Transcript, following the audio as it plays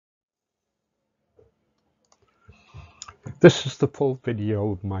This is the full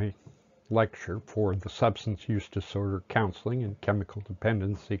video of my lecture for the Substance Use Disorder Counseling and Chemical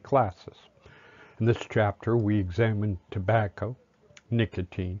Dependency classes. In this chapter, we examine tobacco,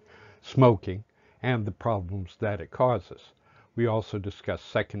 nicotine, smoking, and the problems that it causes. We also discuss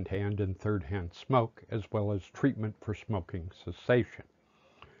secondhand and third-hand smoke, as well as treatment for smoking cessation.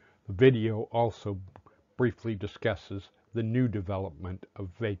 The video also briefly discusses the new development of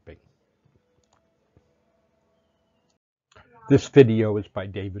vaping. This video is by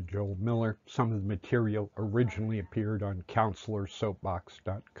David Joel Miller. Some of the material originally appeared on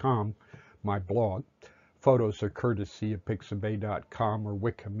counselorsoapbox.com, my blog. Photos are courtesy of pixabay.com or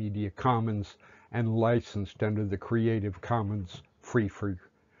Wikimedia Commons and licensed under the Creative Commons free for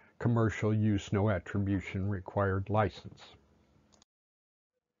commercial use, no attribution required license.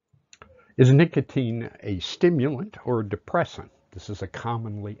 Is nicotine a stimulant or a depressant? This is a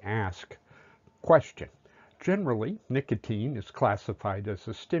commonly asked question. Generally, nicotine is classified as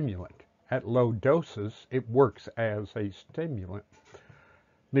a stimulant. At low doses, it works as a stimulant.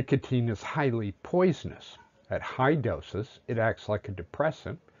 Nicotine is highly poisonous. At high doses, it acts like a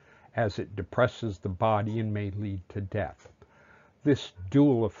depressant, as it depresses the body and may lead to death. This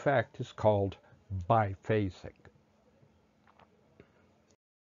dual effect is called biphasic.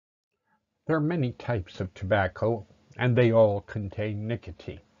 There are many types of tobacco, and they all contain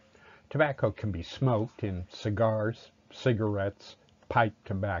nicotine. Tobacco can be smoked in cigars, cigarettes, pipe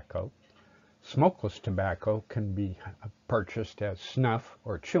tobacco. Smokeless tobacco can be purchased as snuff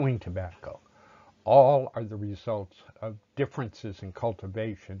or chewing tobacco. All are the results of differences in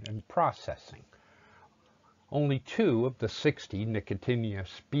cultivation and processing. Only 2 of the 60 Nicotinia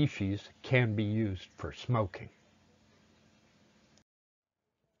species can be used for smoking.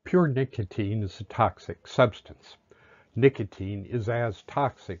 Pure nicotine is a toxic substance. Nicotine is as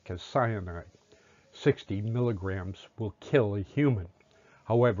toxic as cyanide. 60 milligrams will kill a human.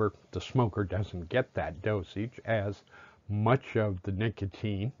 However, the smoker doesn't get that dosage, as much of the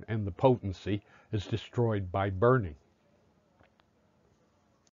nicotine and the potency is destroyed by burning.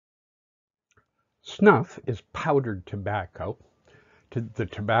 Snuff is powdered tobacco. The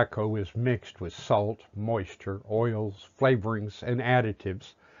tobacco is mixed with salt, moisture, oils, flavorings, and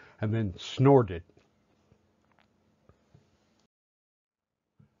additives, and then snorted.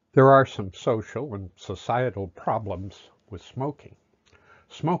 There are some social and societal problems with smoking.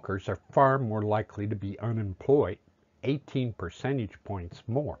 Smokers are far more likely to be unemployed, 18 percentage points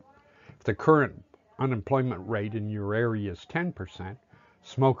more. If the current unemployment rate in your area is 10%,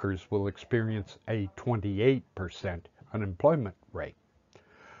 smokers will experience a 28% unemployment rate.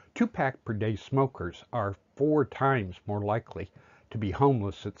 2-pack per day smokers are 4 times more likely to be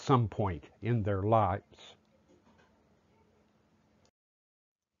homeless at some point in their lives.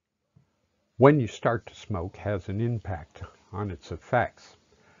 When you start to smoke has an impact on its effects.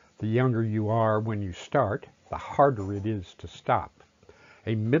 The younger you are when you start, the harder it is to stop.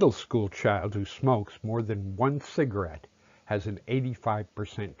 A middle school child who smokes more than 1 cigarette has an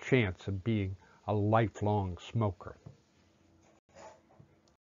 85% chance of being a lifelong smoker.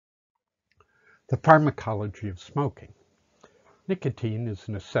 The pharmacology of smoking. Nicotine is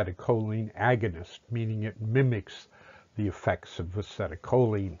an acetylcholine agonist, meaning it mimics the effects of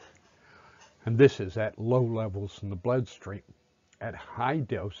acetylcholine, and this is at low levels in the bloodstream. At high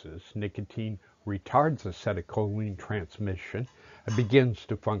doses, nicotine retards acetylcholine transmission and begins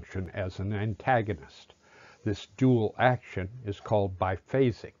to function as an antagonist. This dual action is called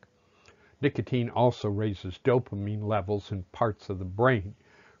biphasic. Nicotine also raises dopamine levels in parts of the brain,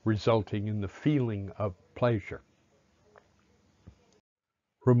 resulting in the feeling of pleasure.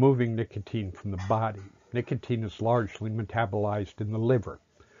 Removing nicotine from the body. Nicotine is largely metabolized in the liver.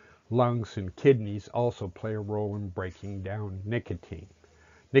 Lungs and kidneys also play a role in breaking down nicotine.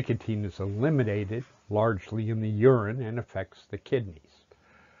 Nicotine is eliminated largely in the urine and affects the kidneys.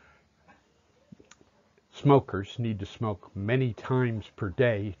 Smokers need to smoke many times per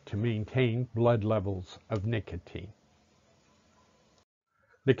day to maintain blood levels of nicotine.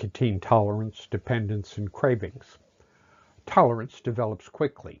 Nicotine tolerance, dependence, and cravings. Tolerance develops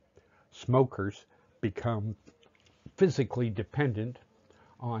quickly. Smokers become physically dependent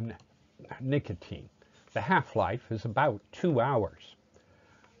on nicotine. The half-life is about 2 hours,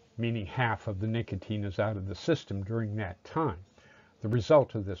 meaning half of the nicotine is out of the system during that time. The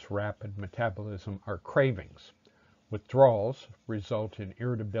result of this rapid metabolism are cravings. Withdrawals result in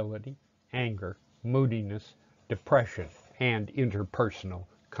irritability, anger, moodiness, depression, and interpersonal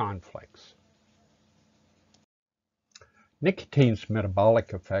conflicts. Nicotine's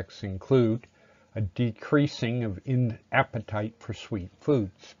metabolic effects include a decreasing of appetite for sweet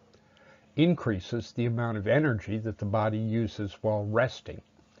foods. increases the amount of energy that the body uses while resting.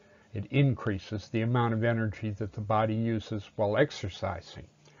 It increases the amount of energy that the body uses while exercising.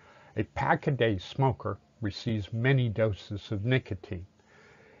 A pack-a-day smoker receives many doses of nicotine.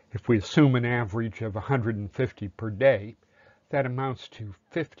 If we assume an average of 150 per day, that amounts to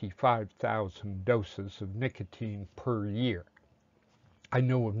 55,000 doses of nicotine per year. I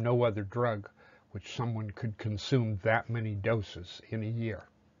know of no other drug which someone could consume that many doses in a year.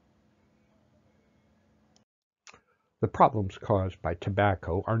 The problems caused by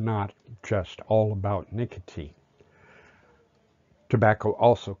tobacco are not just all about nicotine. Tobacco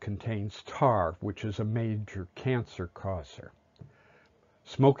also contains tar, which is a major cancer causer.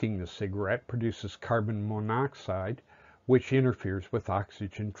 Smoking the cigarette produces carbon monoxide, which interferes with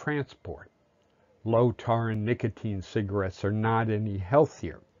oxygen transport. Low tar and nicotine cigarettes are not any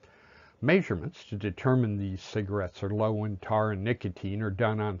healthier. Measurements to determine these cigarettes are low in tar and nicotine are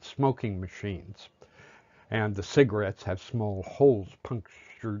done on smoking machines, and the cigarettes have small holes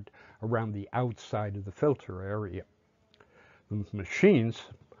punctured around the outside of the filter area. The machines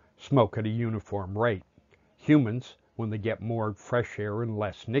smoke at a uniform rate. Humans, when they get more fresh air and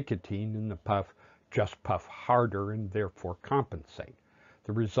less nicotine in the puff, just puff harder and therefore compensate.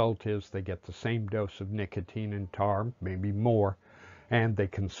 The result is they get the same dose of nicotine and tar, maybe more, and they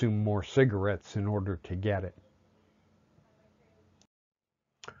consume more cigarettes in order to get it.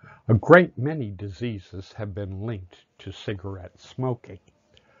 A great many diseases have been linked to cigarette smoking.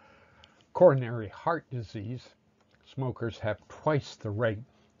 Coronary heart disease, smokers have twice the rate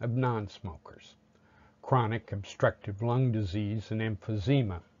of non-smokers. Chronic obstructive lung disease and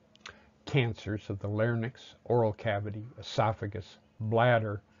emphysema, cancers of the larynx, oral cavity, esophagus,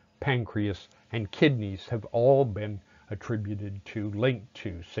 bladder, pancreas, and kidneys have all been linked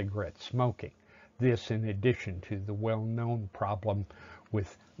to cigarette smoking. This in addition to the well-known problem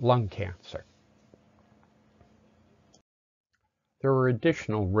with lung cancer. There are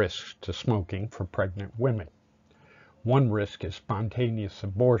additional risks to smoking for pregnant women. One risk is spontaneous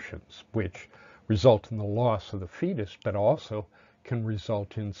abortions, which result in the loss of the fetus, but also can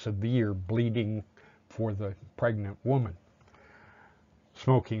result in severe bleeding for the pregnant woman.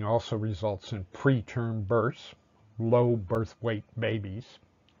 Smoking also results in preterm births, low birth weight babies,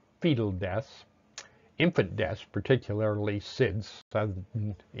 fetal deaths, infant deaths, particularly SIDS,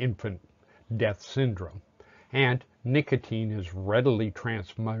 sudden infant death syndrome, and nicotine is readily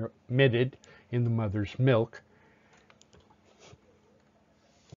transmitted in the mother's milk.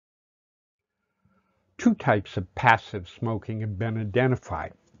 Two types of passive smoking have been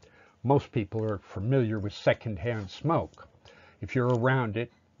identified. Most people are familiar with secondhand smoke. If you're around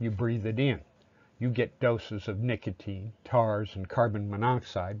it, you breathe it in. You get doses of nicotine, tars, and carbon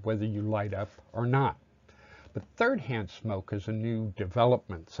monoxide, whether you light up or not. But third-hand smoke is a new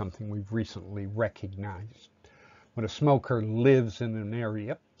development, something we've recently recognized. When a smoker lives in an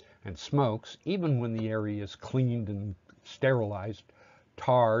area and smokes, even when the area is cleaned and sterilized,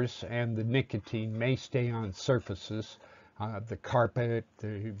 tars and the nicotine may stay on surfaces, the carpet,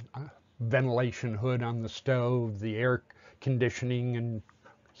 the ventilation hood on the stove, the air conditioning and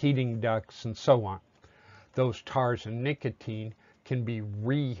heating ducts, and so on. Those tars and nicotine can be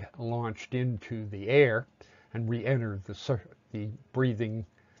relaunched into the air and re-enter the breathing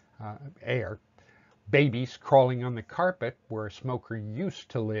air. Babies crawling on the carpet where a smoker used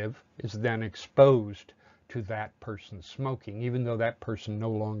to live is then exposed to that person smoking, even though that person no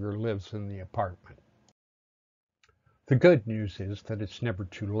longer lives in the apartment. The good news is that it's never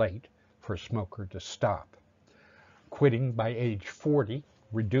too late for a smoker to stop. Quitting by age 40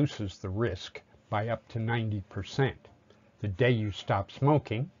 reduces the risk by up to 90%. The day you stop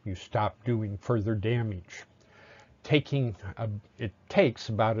smoking, you stop doing further damage. It takes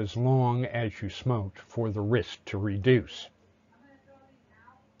about as long as you smoked for the risk to reduce.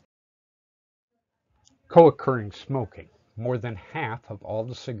 Co-occurring smoking. More than half of all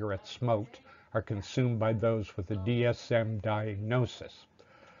the cigarettes smoked are consumed by those with a DSM diagnosis.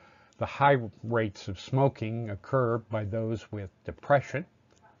 The high rates of smoking occur by those with depression,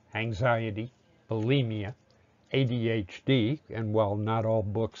 anxiety, bulimia, ADHD, and while not all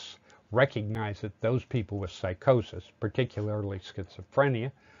books recognize that those people with psychosis, particularly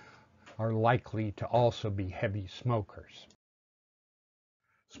schizophrenia, are likely to also be heavy smokers.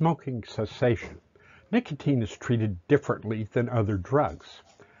 Smoking cessation. Nicotine is treated differently than other drugs.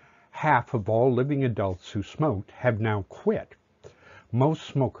 Half of all living adults who smoked have now quit. Most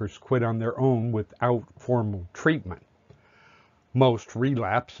smokers quit on their own without formal treatment. Most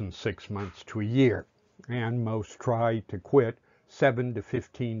relapse in 6 months to a year, and most try to quit 7 to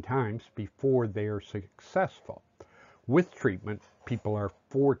 15 times before they are successful. With treatment, people are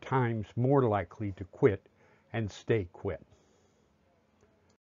 4 times more likely to quit and stay quit.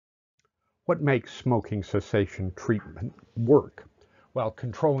 What makes smoking cessation treatment work? Well,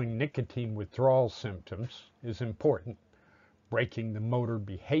 controlling nicotine withdrawal symptoms is important, breaking the motor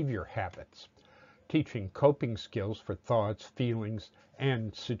behavior habits, teaching coping skills for thoughts, feelings,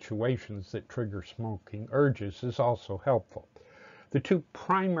 and situations that trigger smoking urges is also helpful. The 2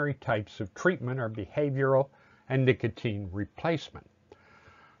 primary types of treatment are behavioral and nicotine replacement.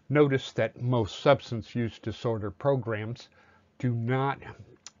 Notice that most substance use disorder programs do not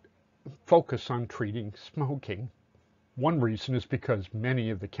focus on treating smoking. One reason is because many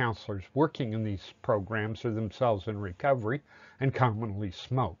of the counselors working in these programs are themselves in recovery and commonly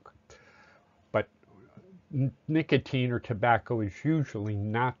smoke. But nicotine or tobacco is usually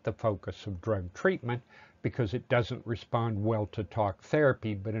not the focus of drug treatment because it doesn't respond well to talk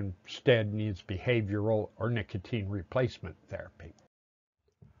therapy, but instead needs behavioral or nicotine replacement therapy.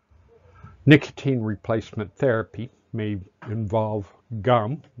 Nicotine replacement therapy may involve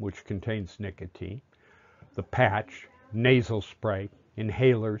gum, which contains nicotine, the patch, nasal spray,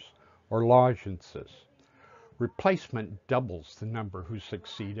 inhalers, or lozenges. Replacement doubles the number who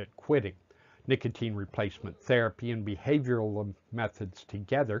succeed at quitting. Nicotine replacement therapy and behavioral methods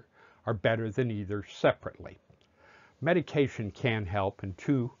together are better than either separately. Medication can help, and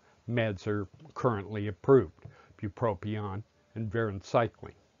 2 meds are currently approved, bupropion and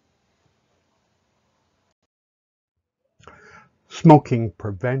varenicline. Smoking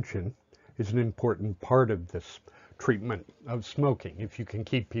prevention is an important part of this treatment of smoking. If you can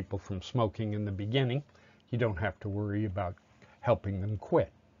keep people from smoking in the beginning, you don't have to worry about helping them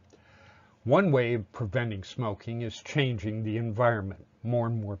quit. One way of preventing smoking is changing the environment. More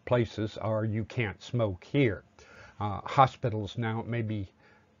and more places are you can't smoke here. Hospitals now, it may be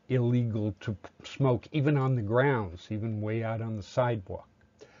illegal to smoke even on the grounds, even way out on the sidewalk.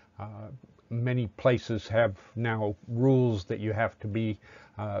 Many places have now rules that you have to be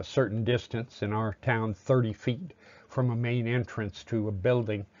a certain distance, in our town 30 feet from a main entrance to a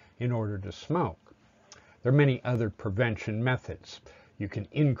building in order to smoke. There are many other prevention methods. You can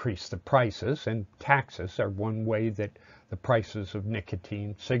increase the prices, and taxes are one way that the prices of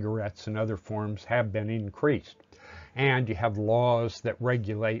nicotine, cigarettes, and other forms have been increased. And you have laws that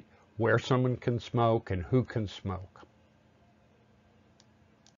regulate where someone can smoke and who can smoke.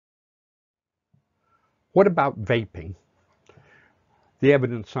 What about vaping? The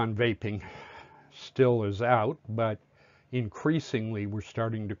evidence on vaping still is out, but increasingly we're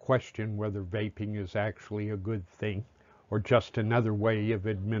starting to question whether vaping is actually a good thing or just another way of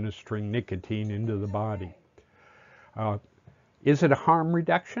administering nicotine into the body. Is it a harm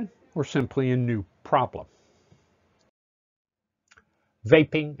reduction or simply a new problem?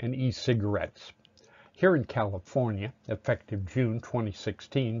 Vaping and e-cigarettes. Here in California, effective June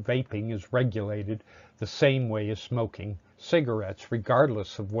 2016, vaping is regulated the same way as smoking cigarettes,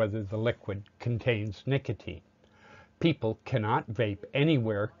 regardless of whether the liquid contains nicotine. People cannot vape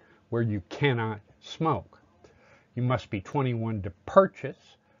anywhere where you cannot smoke. You must be 21 to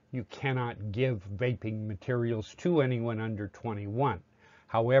purchase. You cannot give vaping materials to anyone under 21.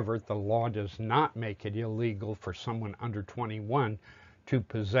 However, the law does not make it illegal for someone under 21 to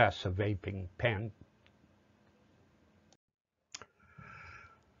possess a vaping pen.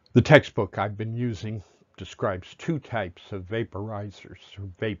 The textbook I've been using describes 2 types of vaporizers or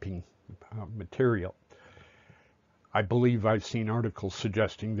vaping material. I believe I've seen articles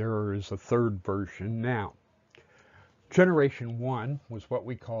suggesting there is a 3rd version now. Generation 1 was what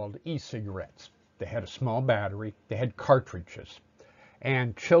we called e-cigarettes. They had a small battery, they had cartridges,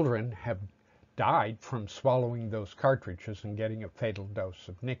 and children have died from swallowing those cartridges and getting a fatal dose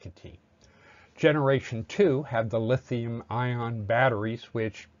of nicotine. Generation 2 had the lithium-ion batteries,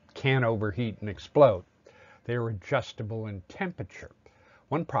 which can overheat and explode. They are adjustable in temperature.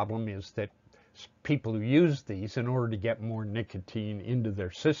 One problem is that people who use these in order to get more nicotine into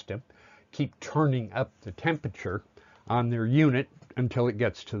their system keep turning up the temperature on their unit until it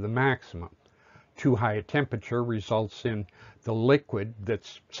gets to the maximum. Too high a temperature results in the liquid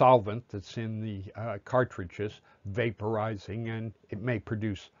solvent that's in the cartridges vaporizing, and it may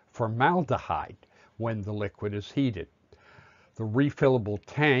produce formaldehyde when the liquid is heated. The refillable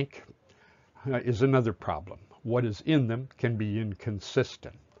tank is another problem. What is in them can be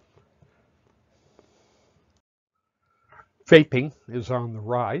inconsistent. Vaping is on the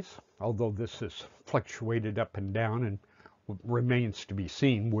rise, although this has fluctuated up and down and remains to be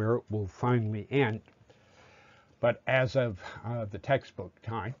seen where it will finally end. But as of the textbook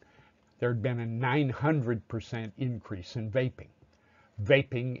time, there had been a 900% increase in vaping.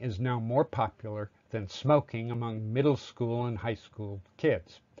 Vaping is now more popular than smoking among middle school and high school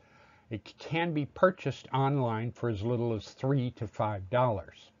kids. It can be purchased online for as little as $3 to $5.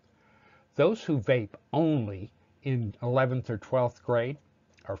 Those who vape only in 11th or 12th grade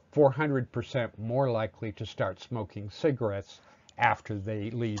are 400% more likely to start smoking cigarettes after they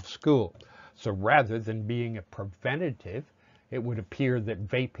leave school. So rather than being a preventative, it would appear that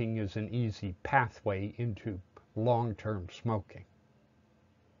vaping is an easy pathway into long-term smoking.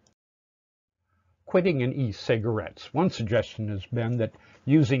 Quitting an e-cigarettes. One suggestion has been that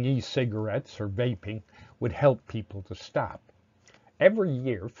using e-cigarettes or vaping would help people to stop. Every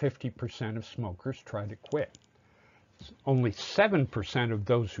year, 50% of smokers try to quit. Only 7% of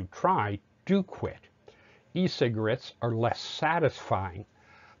those who try do quit. E-cigarettes are less satisfying.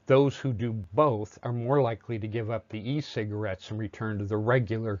 Those who do both are more likely to give up the e-cigarettes and return to the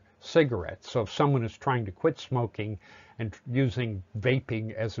regular cigarettes. So if someone is trying to quit smoking and using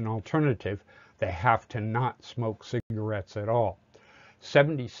vaping as an alternative, they have to not smoke cigarettes at all.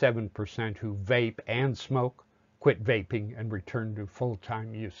 77% who vape and smoke quit vaping and return to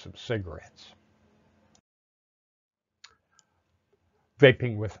full-time use of cigarettes.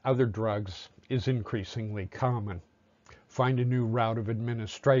 Vaping with other drugs is increasingly common. Find a new route of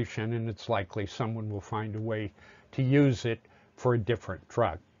administration and it's likely someone will find a way to use it for a different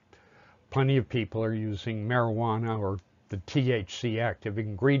drug. Plenty of people are using marijuana or the THC active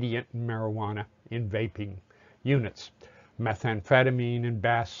ingredient in marijuana in vaping units. Methamphetamine and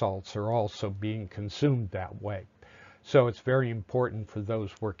bath salts are also being consumed that way. So it's very important for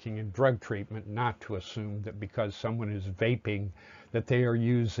those working in drug treatment not to assume that because someone is vaping that they are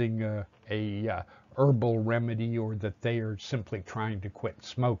using a herbal remedy or that they are simply trying to quit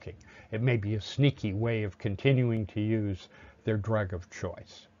smoking. It may be a sneaky way of continuing to use their drug of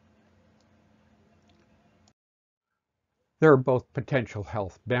choice. There are both potential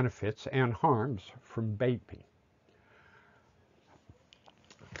health benefits and harms from vaping.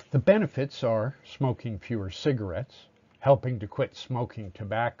 The benefits are smoking fewer cigarettes, helping to quit smoking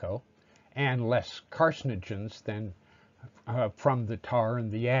tobacco, and less carcinogens than from the tar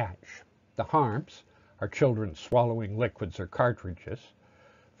and the ash. The harms are children swallowing liquids or cartridges.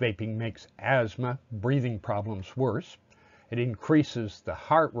 Vaping makes asthma, breathing problems worse. It increases the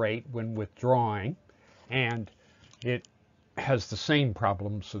heart rate when withdrawing, and it has the same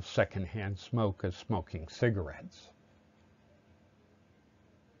problems of secondhand smoke as smoking cigarettes.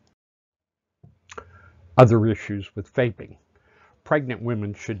 Other issues with vaping. Pregnant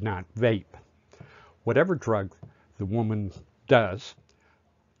women should not vape. Whatever drug the woman does,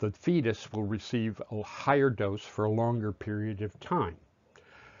 the fetus will receive a higher dose for a longer period of time.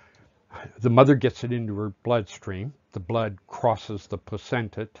 The mother gets it into her bloodstream. The blood crosses the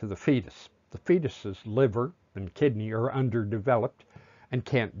placenta to the fetus. The fetus's liver and kidney are underdeveloped and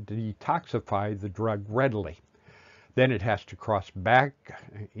can't detoxify the drug readily. Then it has to cross back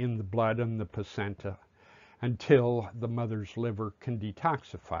in the blood and the placenta until the mother's liver can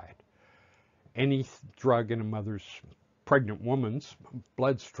detoxify it. Any drug in a pregnant woman's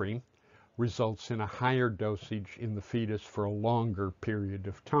bloodstream results in a higher dosage in the fetus for a longer period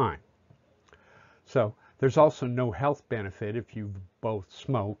of time. So there's also no health benefit if you both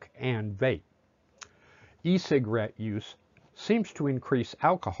smoke and vape. E-cigarette use seems to increase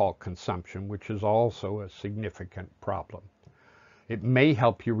alcohol consumption, which is also a significant problem. It may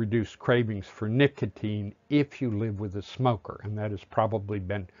help you reduce cravings for nicotine if you live with a smoker, and that has probably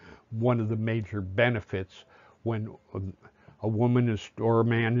been one of the major benefits when a woman or a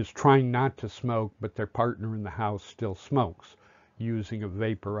man is trying not to smoke, but their partner in the house still smokes. Using a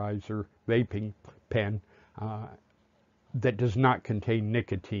vaporizer, vaping pen that does not contain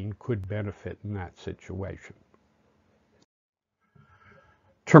nicotine could benefit in that situation.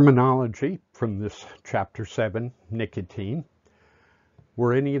 Terminology from this chapter 7, nicotine.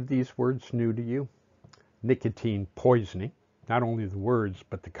 Were any of these words new to you? Nicotine poisoning, not only the words,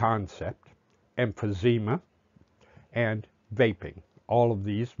 but the concept, emphysema, and vaping. All of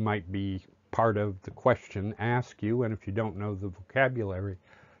these might be part of the question asked you, and if you don't know the vocabulary,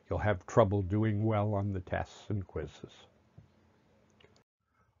 you'll have trouble doing well on the tests and quizzes.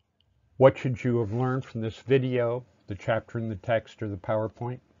 What should you have learned from this video, the chapter in the text, or the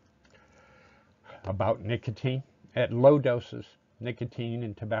PowerPoint? About nicotine. At low doses, nicotine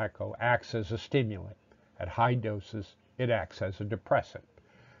in tobacco acts as a stimulant. At high doses, it acts as a depressant.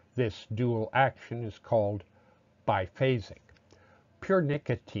 This dual action is called biphasic. Pure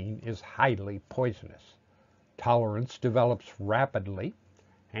nicotine is highly poisonous. Tolerance develops rapidly,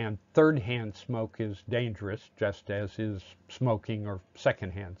 and third-hand smoke is dangerous, just as is smoking or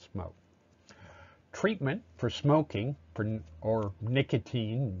second-hand smoke. Treatment for smoking or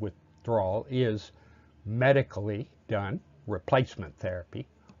nicotine withdrawal is medically done, replacement therapy,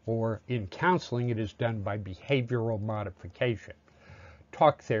 or in counseling it is done by behavioral modification.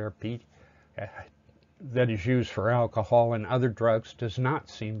 Talk therapy that is used for alcohol and other drugs does not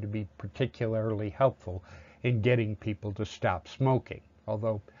seem to be particularly helpful in getting people to stop smoking,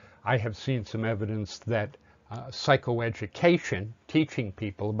 although I have seen some evidence that psychoeducation, teaching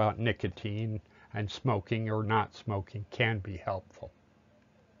people about nicotine and smoking or not smoking, can be helpful.